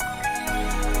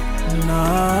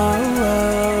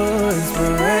No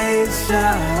inspiration.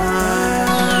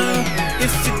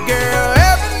 It's your girl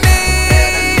Ebony,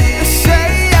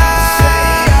 Shaya,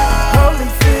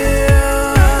 Holyfield.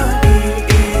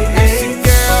 It's your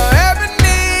girl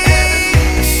Ebony,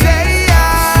 Shaya,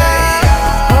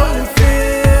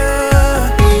 Holyfield.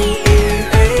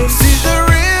 She's the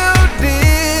real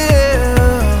deal.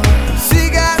 She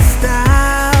got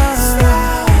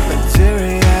style,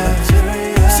 material.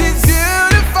 She's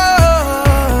beautiful.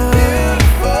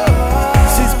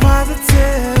 She's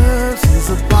positive. She's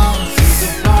a boss.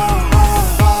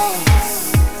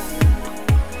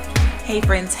 Hey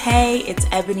friends, hey, it's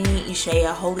Ebony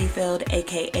Ishaya Holyfield,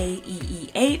 aka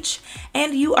EEH,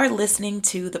 and you are listening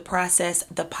to The Process,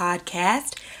 the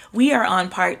podcast. We are on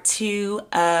part 2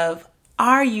 of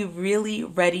Are You Really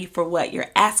Ready for What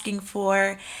You're Asking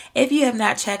For? If you have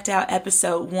not checked out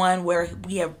episode 1, where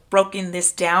we have broken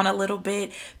this down a little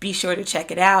bit, be sure to check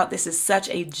it out. This is such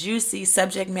a juicy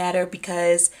subject matter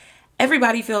because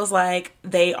everybody feels like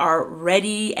they are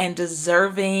ready and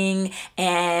deserving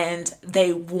and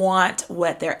they want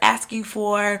what they're asking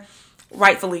for.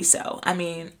 Rightfully so. I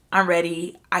mean, I'm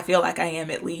ready. I feel like I am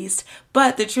at least.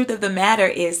 But the truth of the matter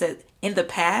is that in the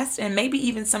past, and maybe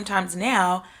even sometimes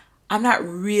now, I'm not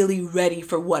really ready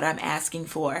for what I'm asking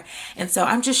for. And so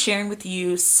I'm just sharing with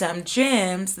you some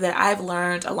gems that I've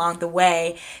learned along the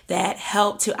way that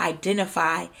help to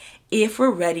identify if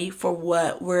we're ready for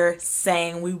what we're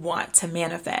saying we want to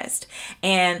manifest.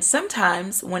 And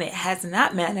sometimes when it has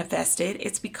not manifested,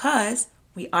 it's because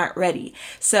we aren't ready.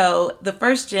 So the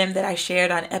first gem that I shared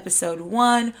on episode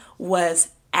 1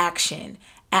 was action.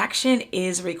 Action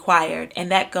is required, and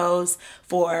that goes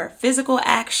for physical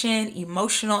action,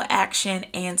 emotional action,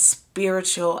 and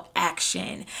spiritual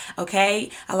action.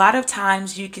 Okay? A lot of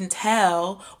times you can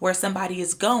tell where somebody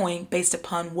is going based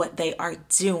upon what they are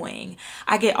doing.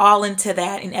 I get all into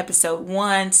that in episode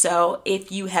 1, so if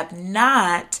you have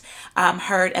not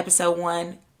heard episode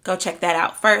 1, go check that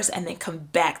out first and then come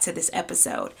back to this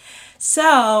episode.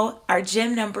 So, our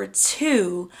gem number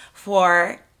 2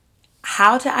 for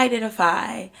how to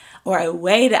identify, or a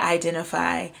way to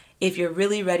identify if you're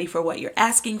really ready for what you're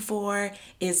asking for,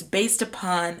 is based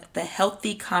upon the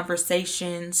healthy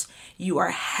conversations you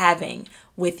are having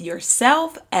with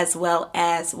yourself as well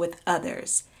as with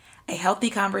others. A healthy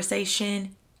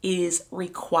conversation is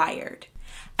required.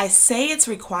 I say it's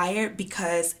required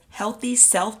because healthy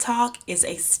self-talk is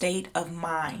a state of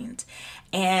mind.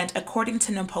 And according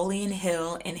to Napoleon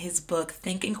Hill in his book,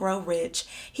 Think and Grow Rich,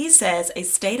 he says a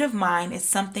state of mind is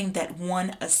something that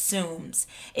one assumes.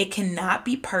 It cannot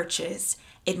be purchased.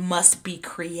 It must be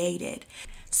created.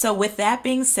 So with that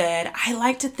being said, I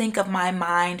like to think of my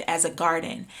mind as a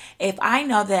garden. If I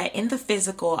know that in the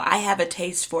physical, I have a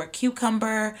taste for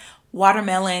cucumber,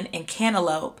 watermelon, and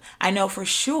cantaloupe, I know for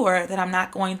sure that I'm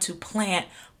not going to plant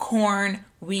corn,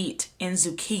 wheat, and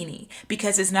zucchini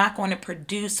because it's not going to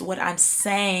produce what I'm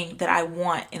saying that I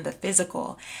want in the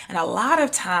physical. And a lot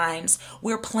of times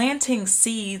we're planting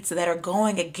seeds that are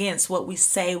going against what we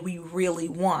say we really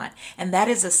want. And that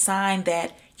is a sign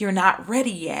that you're not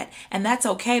ready yet. And that's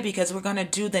okay because we're going to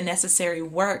do the necessary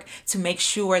work to make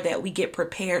sure that we get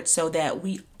prepared so that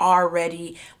we are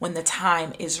ready when the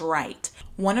time is right.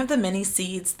 One of the many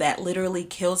seeds that literally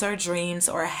kills our dreams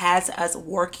or has us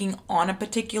working on a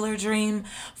particular dream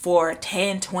for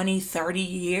 10, 20, 30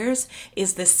 years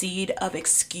is the seed of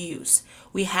excuse.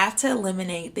 We have to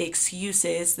eliminate the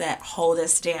excuses that hold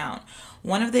us down.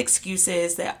 One of the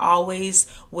excuses that always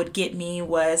would get me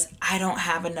was, I don't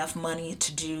have enough money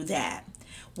to do that.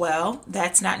 Well,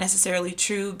 that's not necessarily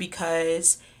true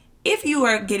because if you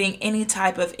are getting any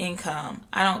type of income,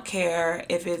 I don't care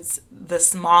if it's the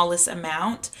smallest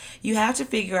amount, you have to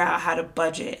figure out how to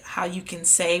budget, how you can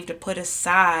save to put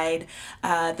aside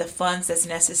the funds that's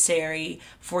necessary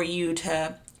for you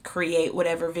to create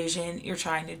whatever vision you're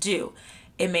trying to do.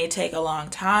 It may take a long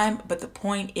time, but the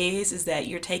point is that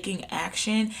you're taking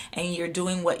action and you're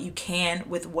doing what you can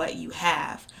with what you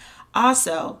have.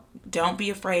 Also, don't be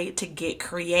afraid to get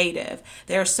creative.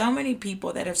 There are so many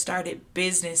people that have started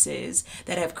businesses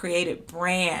that have created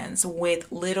brands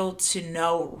with little to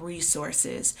no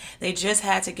resources. They just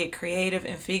had to get creative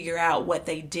and figure out what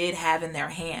they did have in their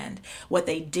hand, what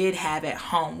they did have at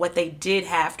home, what they did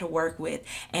have to work with,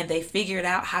 and they figured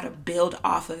out how to build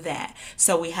off of that.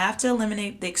 So we have to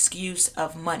eliminate the excuse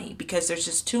of money because there's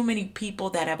just too many people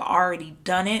that have already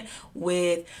done it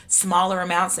with smaller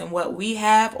amounts than what we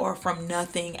have or from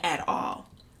nothing at all.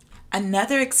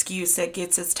 Another excuse that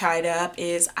gets us tied up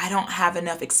is I don't have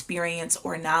enough experience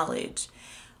or knowledge.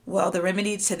 Well, the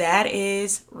remedy to that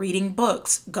is reading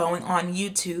books, going on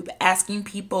YouTube, asking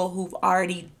people who've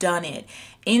already done it.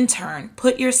 Intern,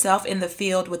 put yourself in the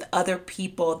field with other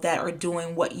people that are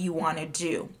doing what you want to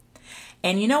do.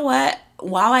 And you know what?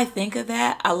 While I think of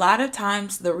that, a lot of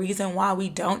times the reason why we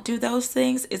don't do those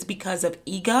things is because of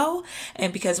ego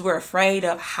and because we're afraid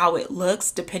of how it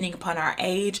looks depending upon our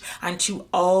age. I'm too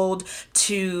old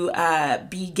to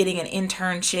be getting an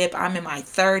internship. I'm in my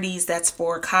 30s. That's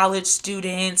for college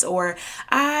students. Or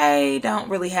I don't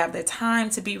really have the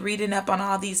time to be reading up on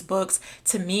all these books.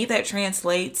 To me, that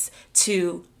translates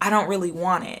to I don't really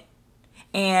want it.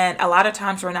 And a lot of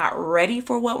times we're not ready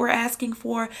for what we're asking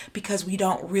for because we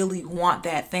don't really want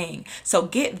that thing. So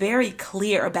get very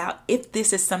clear about if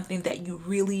this is something that you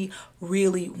really,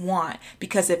 really want.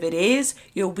 Because if it is,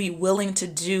 you'll be willing to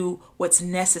do what's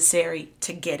necessary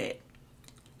to get it.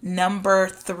 Number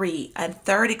 3, a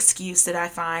third excuse that I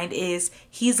find is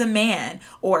he's a man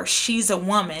or she's a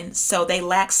woman, so they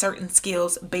lack certain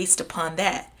skills based upon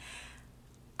that.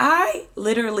 I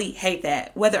literally hate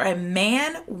that. Whether a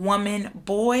man, woman,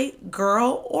 boy,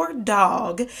 girl, or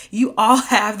dog, you all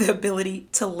have the ability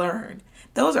to learn.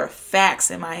 Those are facts,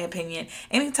 in my opinion.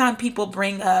 Anytime people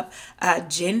bring up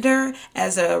gender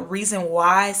as a reason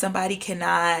why somebody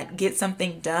cannot get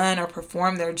something done or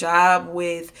perform their job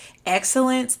with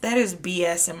excellence, that is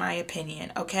BS, in my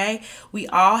opinion. Okay? We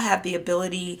all have the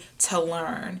ability to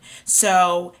learn.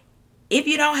 So if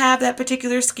you don't have that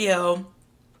particular skill,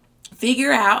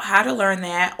 figure out how to learn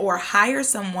that or hire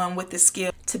someone with the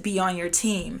skill to be on your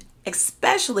team,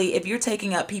 especially if you're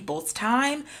taking up people's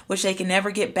time, which they can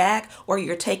never get back, or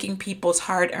you're taking people's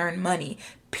hard-earned money.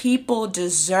 People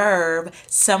deserve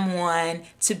someone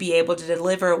to be able to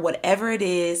deliver whatever it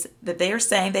is that they are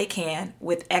saying they can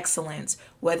with excellence,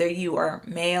 whether you are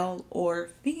male or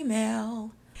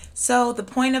female. So the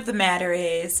point of the matter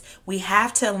is we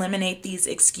have to eliminate these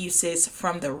excuses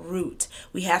from the root.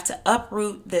 We have to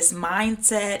uproot this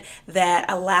mindset that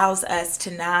allows us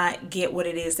to not get what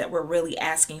it is that we're really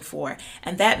asking for.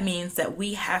 And that means that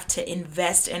we have to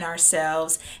invest in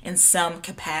ourselves in some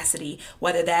capacity,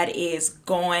 whether that is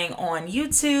going on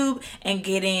YouTube and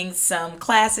getting some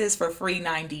classes for free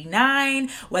 99,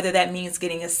 whether that means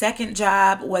getting a second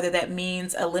job, whether that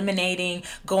means eliminating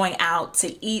going out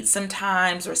to eat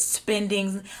sometimes or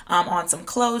spending on some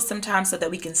clothes sometimes so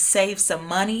that we can save some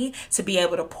money to be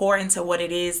able to pour into what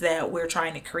it is that we're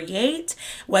trying to create,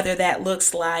 whether that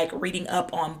looks like reading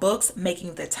up on books,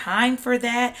 making the time for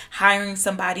that, hiring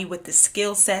somebody with the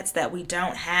skill sets that we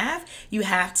don't have. You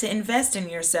have to invest in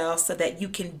yourself so that you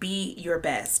can be your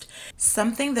best.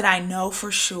 Something that I know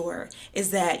for sure is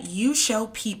that you show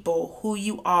people who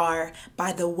you are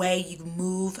by the way you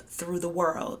move through the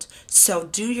world. So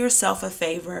do yourself a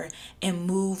favor and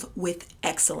move with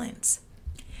excellence.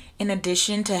 In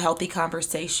addition to healthy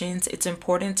conversations, it's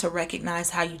important to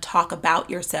recognize how you talk about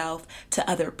yourself to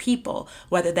other people,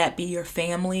 whether that be your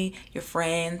family, your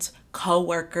friends,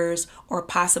 co-workers, or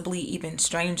possibly even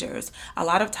strangers. A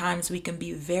lot of times we can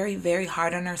be very, very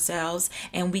hard on ourselves,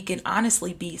 and we can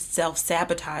honestly be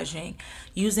self-sabotaging,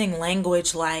 using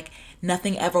language like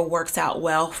nothing ever works out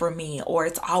well for me, or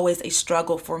it's always a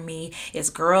struggle for me. It's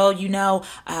girl,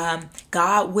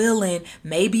 God willing,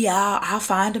 maybe I'll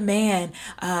find a man.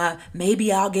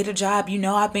 Maybe I'll get a job.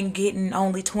 I've been getting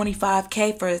only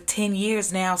 $25K for 10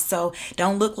 years now, so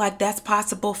don't look like that's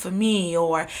possible for me.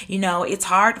 Or, it's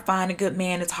hard to find a good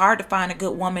man. It's hard to find a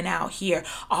good woman out here.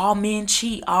 All men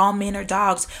cheat. All men are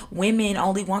dogs. Women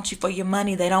only want you for your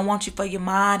money. They don't want you for your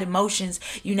mind, emotions,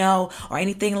 or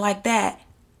anything like that.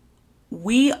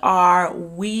 We are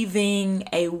weaving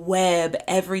a web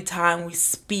every time we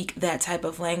speak that type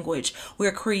of language.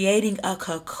 We're creating a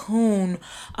cocoon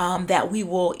that we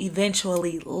will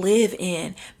eventually live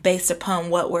in based upon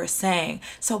what we're saying.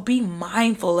 So be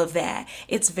mindful of that.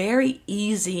 It's very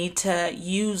easy to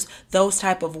use those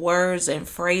type of words and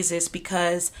phrases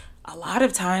because a lot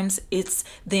of times it's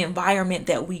the environment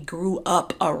that we grew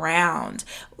up around.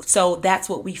 So that's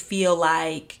what we feel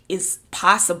like is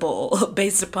possible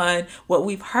based upon what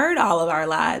we've heard all of our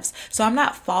lives. So I'm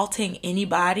not faulting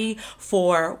anybody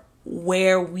for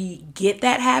where we get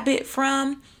that habit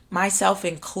from, myself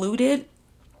included.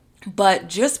 But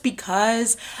just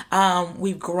because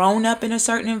we've grown up in a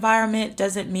certain environment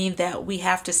doesn't mean that we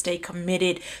have to stay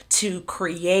committed to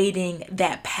creating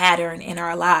that pattern in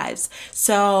our lives.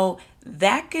 So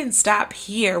that can stop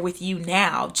here with you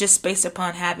now, just based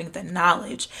upon having the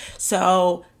knowledge.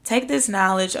 So take this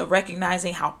knowledge of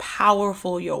recognizing how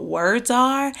powerful your words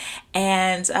are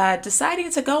and deciding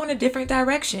to go in a different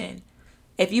direction.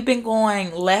 If you've been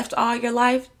going left all your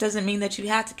life, doesn't mean that you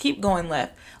have to keep going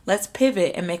left. Let's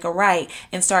pivot and make a right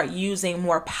and start using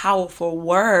more powerful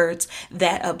words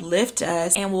that uplift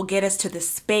us and will get us to the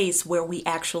space where we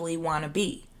actually want to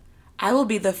be. I will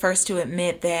be the first to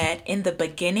admit that in the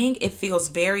beginning, it feels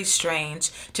very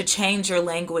strange to change your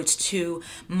language to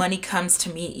money comes to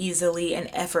me easily and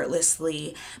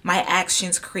effortlessly. My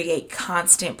actions create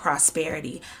constant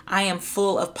prosperity. I am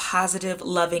full of positive,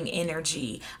 loving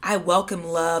energy. I welcome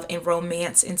love and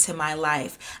romance into my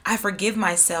life. I forgive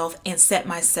myself and set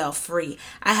myself free.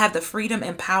 I have the freedom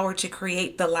and power to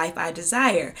create the life I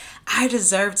desire. I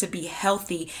deserve to be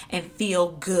healthy and feel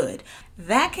good.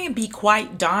 That can be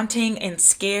quite daunting and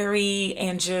scary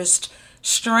and just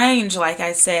strange, like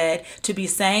I said, to be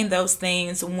saying those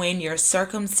things when your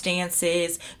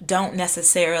circumstances don't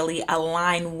necessarily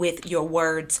align with your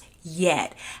words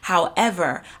yet.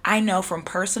 However, I know from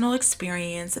personal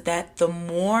experience that the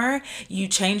more you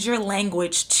change your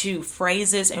language to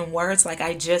phrases and words like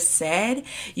I just said,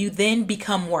 you then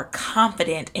become more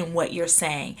confident in what you're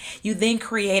saying. You then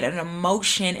create an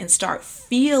emotion and start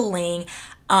feeling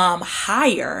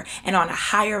higher and on a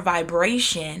higher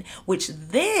vibration, which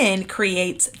then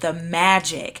creates the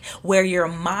magic where your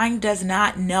mind does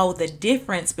not know the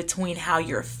difference between how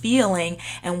you're feeling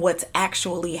and what's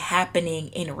actually happening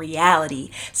in reality.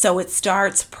 So it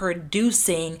starts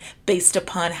producing based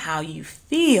upon how you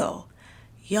feel.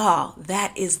 Y'all,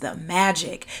 that is the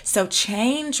magic. So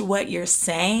change what you're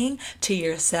saying to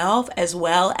yourself as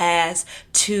well as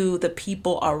to the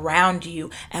people around you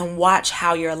and watch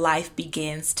how your life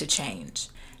begins to change.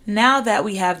 Now that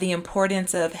we have the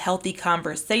importance of healthy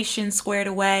conversation squared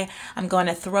away, I'm going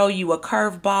to throw you a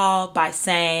curveball by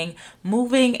saying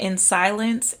moving in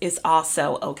silence is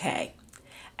also okay.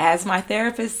 As my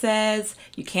therapist says,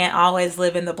 you can't always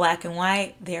live in the black and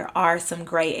white. There are some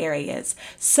gray areas.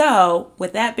 So,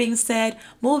 with that being said,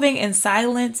 moving in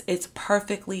silence is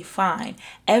perfectly fine.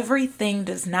 Everything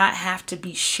does not have to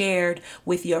be shared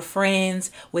with your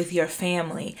friends, with your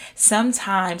family.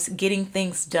 Sometimes getting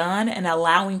things done and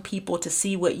allowing people to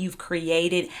see what you've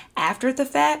created after the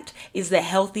fact is the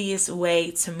healthiest way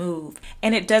to move.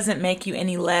 And it doesn't make you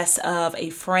any less of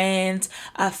a friend,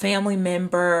 a family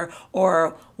member,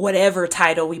 or whatever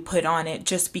title we put on it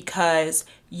just because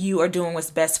you are doing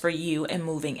what's best for you and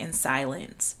moving in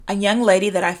silence. A young lady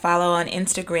that I follow on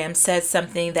Instagram says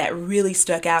something that really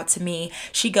stuck out to me.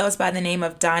 She goes by the name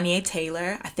of Danya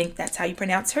Taylor. I think that's how you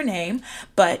pronounce her name.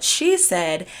 But she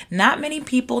said, not many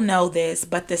people know this,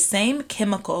 but the same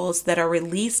chemicals that are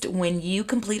released when you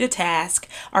complete a task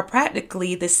are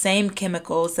practically the same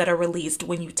chemicals that are released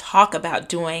when you talk about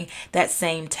doing that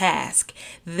same task.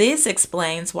 This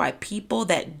explains why people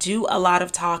that do a lot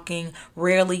of talking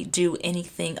rarely do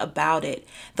anything about it.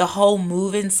 The whole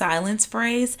move in silence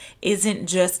phrase isn't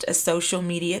just a social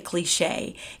media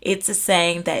cliche. It's a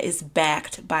saying that is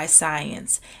backed by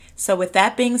science. So with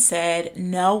that being said,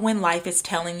 know when life is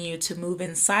telling you to move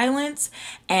in silence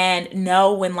and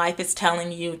know when life is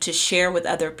telling you to share with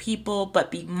other people,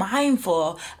 but be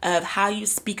mindful of how you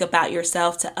speak about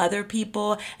yourself to other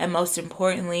people and most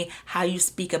importantly, how you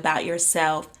speak about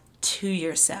yourself to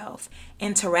yourself.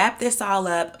 And to wrap this all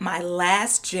up, my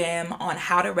last gem on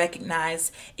how to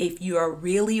recognize if you are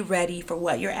really ready for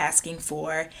what you're asking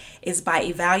for is by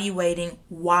evaluating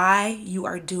why you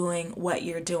are doing what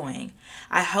you're doing.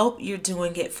 I hope you're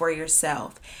doing it for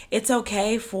yourself. It's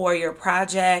okay for your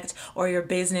project or your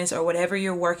business or whatever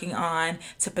you're working on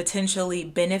to potentially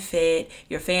benefit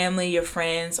your family, your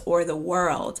friends, or the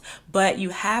world, but you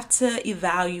have to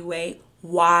evaluate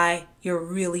why you're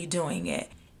really doing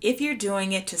it. If you're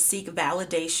doing it to seek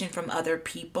validation from other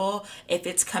people, if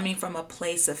it's coming from a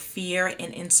place of fear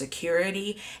and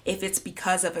insecurity, if it's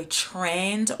because of a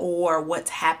trend or what's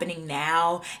happening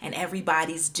now and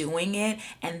everybody's doing it,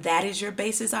 and that is your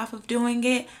basis off of doing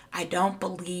it, I don't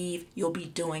believe you'll be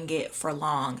doing it for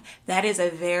long. That is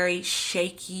a very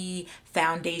shaky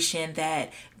foundation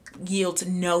that yields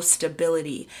no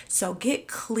stability. So get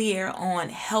clear on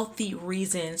healthy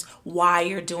reasons why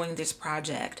you're doing this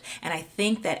project. And I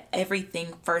think that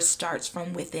everything first starts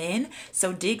from within.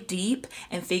 So dig deep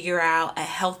and figure out a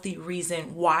healthy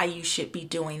reason why you should be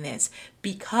doing this.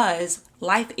 Because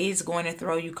life is going to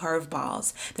throw you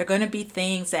curveballs. There are going to be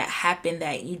things that happen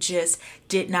that you just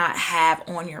did not have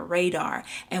on your radar.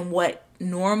 And what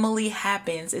normally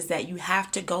happens is that you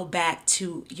have to go back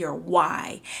to your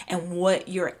why and what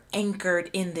you're anchored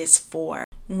in this for.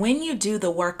 When you do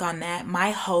the work on that,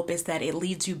 my hope is that it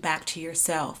leads you back to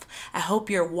yourself. I hope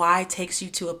your why takes you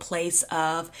to a place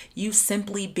of you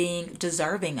simply being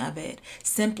deserving of it,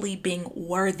 simply being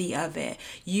worthy of it,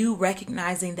 you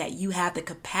recognizing that you have the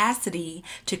capacity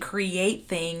to create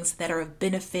things that are of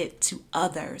benefit to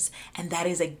others, and that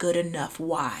is a good enough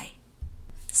why.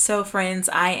 So friends,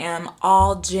 I am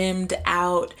all gemmed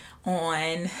out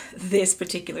on this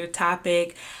particular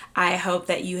topic. I hope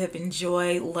that you have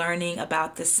enjoyed learning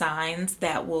about the signs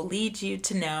that will lead you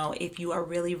to know if you are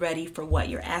really ready for what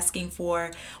you're asking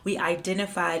for. We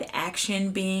identified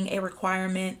action being a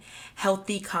requirement,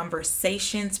 healthy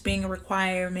conversations being a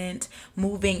requirement,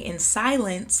 moving in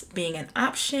silence being an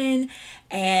option,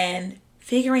 and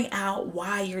figuring out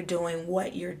why you're doing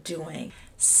what you're doing.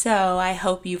 So I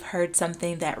hope you've heard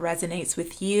something that resonates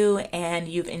with you and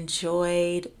you've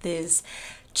enjoyed this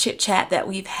chit chat that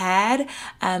we've had.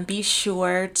 Be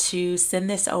sure to send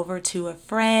this over to a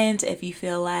friend if you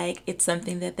feel like it's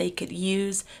something that they could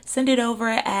use. Send it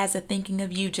over as a thinking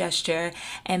of you gesture,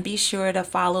 and be sure to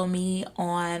follow me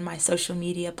on my social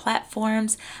media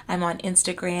platforms. I'm on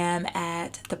Instagram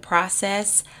at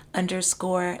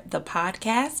 @theprocess_the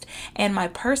podcast, and my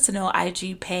personal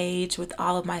IG page with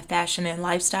all of my fashion and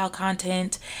lifestyle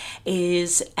content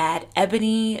is at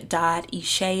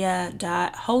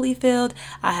ebony.ishaya.holyfield.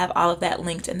 I have all of that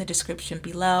linked in the description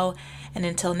below. And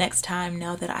until next time,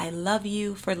 know that I love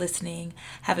you for listening.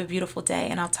 Have a beautiful day,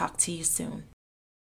 and I'll talk to you soon.